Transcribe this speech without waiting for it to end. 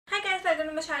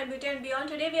to my channel Beauty and Beyond.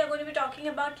 Today we are going to be talking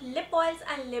about lip oils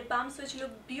and lip balms which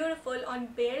look beautiful on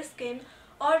bare skin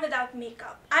or without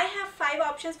makeup. I have 5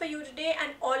 options for you today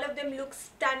and all of them look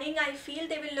stunning. I feel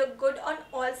they will look good on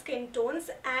all skin tones,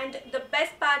 and the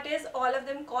best part is all of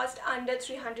them cost under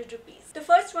 300 rupees. The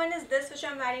first one is this, which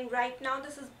I'm wearing right now.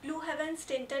 This is Blue Heaven's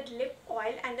tinted lip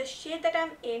oil and the shade that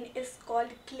I'm in is called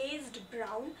Glazed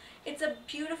Brown. It's a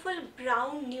beautiful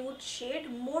brown nude shade,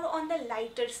 more on the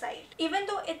lighter side. Even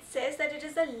though it says that it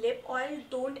is a lip oil,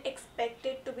 don't expect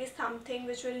it to be something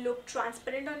which will look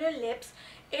transparent on your lips.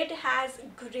 It has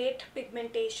great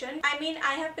pigmentation. I mean,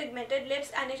 I have pigmented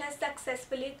lips and it has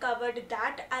successfully covered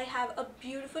that. I have a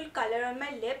beautiful color on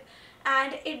my lip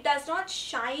and it does not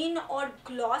shine or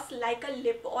gloss like a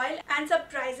lip oil, and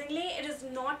surprisingly it is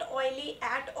not oily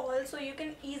at all, so you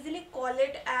can easily call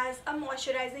it as a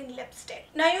moisturizing lipstick.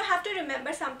 Now you have to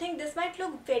remember something, this might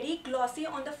look very glossy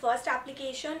on the first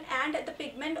application and the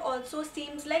pigment also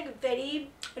seems like very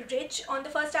rich on the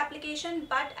first application,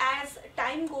 but as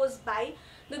time goes by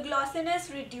the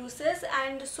glossiness reduces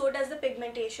and so does the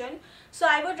pigmentation. So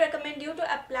I would recommend you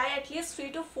to apply at least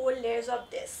 3 to 4 layers of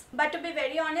this. But to be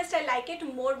very honest, I like it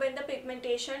more when the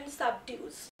pigmentation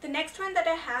subdues. The next one that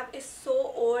I have is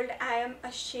so old, I am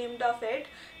ashamed of it.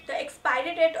 The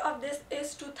expiry date of this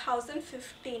is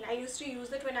 2015. I used to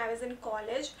use it when I was in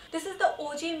college. This is the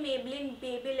OG Maybelline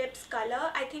Baby Lips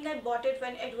color. I think I bought it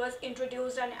when it was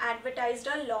introduced and advertised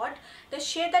a lot. The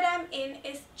shade that I'm in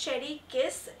is Cherry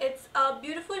Kiss. It's a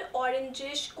beautiful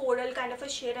orangish coral kind of a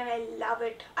shade and I love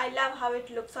it. I love how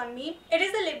it looks on me. It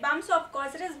is a lip balm, so of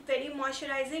course it is very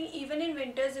moisturizing. Even in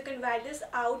winters you can wear this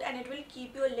out and it will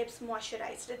keep your lips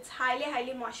moisturized. It's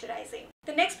highly moisturizing.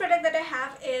 The next product that I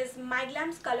have is My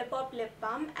Glam's Colourpop Lip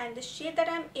Balm and the shade that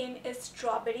I'm in is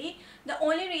Strawberry. The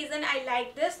only reason I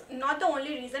like this, not the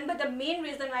only reason, but the main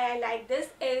reason why I like this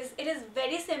is it is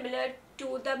very similar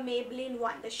to the Maybelline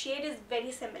one. The shade is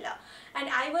very similar and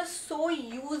I was so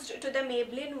used to the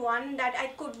Maybelline one that I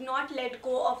could not let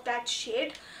go of that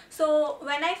shade. So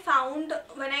when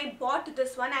I bought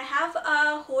this one, I have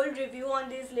a whole review on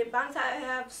these lip balms. I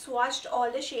have swatched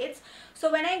all the shades.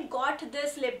 So when I got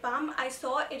this lip balm, I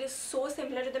saw it is so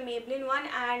similar to the Maybelline one,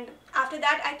 and after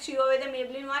that I threw away the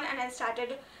Maybelline one and I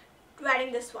started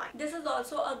wearing this one. This is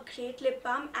also a great lip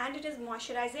balm and it is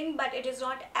moisturizing, but it is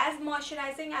not as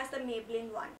moisturizing as the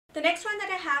Maybelline one. The next one that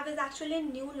I have is actually a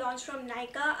new launch from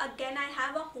Nykaa. Again, I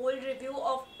have a whole review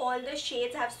of all the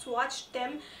shades. I have swatched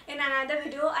them in another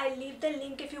video. I'll leave the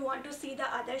link if you want to see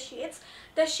the other shades.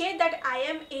 The shade that I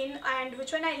am in and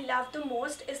which one I love the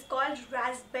most is called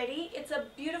Raspberry. It's a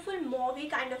beautiful mauvey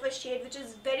kind of a shade which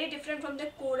is very different from the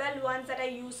coral ones that I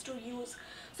used to use.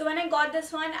 So when I got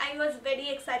this one, I was very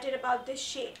excited about this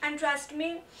shade, and trust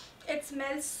me, it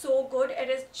smells so good. It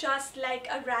is just like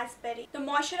a raspberry. The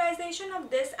moisturization of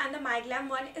this and the My Glam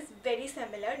one is very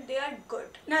similar. They are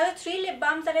good. Now the 3 lip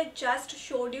balms that I just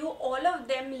showed you, all of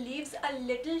them leaves a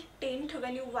little tint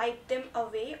when you wipe them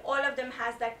away. All of them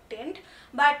has that tint.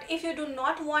 But if you do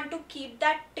not want to keep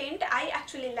that tint, I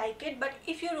actually like it. But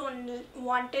if you don't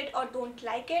want it or don't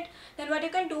like it, then what you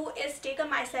can do is take a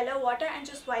micellar water and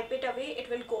just wipe it away. It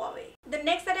will go away. The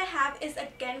next that I have is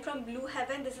again from Blue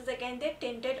Heaven. This is again their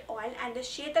tinted oil and the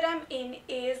shade that I'm in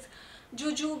is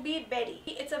Jujube Berry.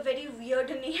 It's a very weird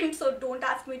name, so don't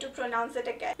ask me to pronounce it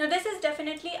again. Now this is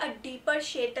definitely a deeper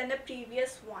shade than the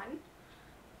previous one.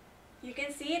 You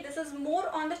can see this is more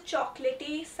on the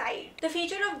chocolatey side. The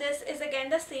feature of this is again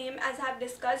the same as I have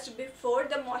discussed before.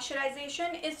 The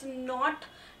moisturization is not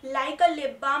like a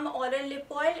lip balm or a lip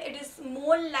oil. It is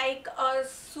more like a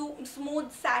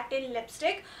smooth satin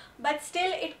lipstick, but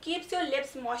still it keeps your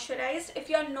lips moisturized. If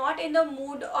you're not in the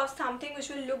mood of something which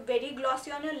will look very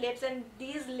glossy on your lips, then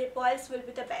these lip oils will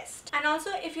be the best. And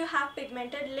also if you have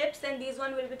pigmented lips, then these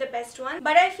one will be the best one.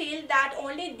 But I feel that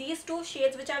only these 2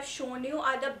 shades which I've shown you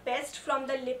are the best from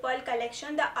the lip oil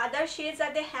collection. The other shades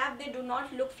that they have, they do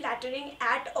not look flattering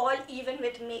at all, even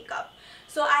with makeup.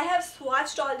 So I have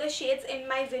swatched all the shades in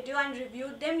my video and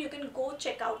reviewed them. You can go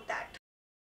check out that.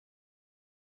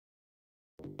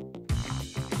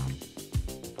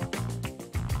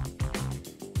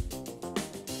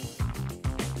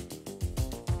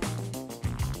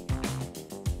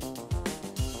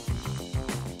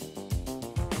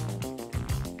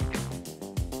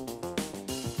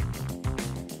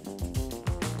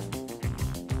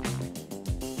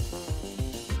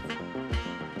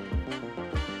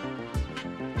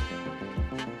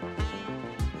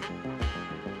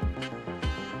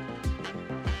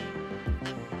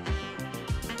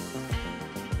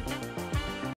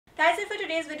 That's it for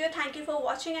today's video. Thank you for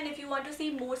watching, and if you want to see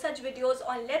more such videos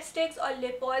on lipsticks or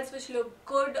lip oils which look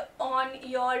good on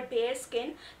your bare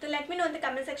skin, then let me know in the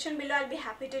comment section below. I'll be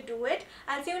happy to do it.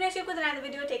 I'll see you next week with another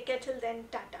video. Take care till then.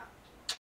 Tata.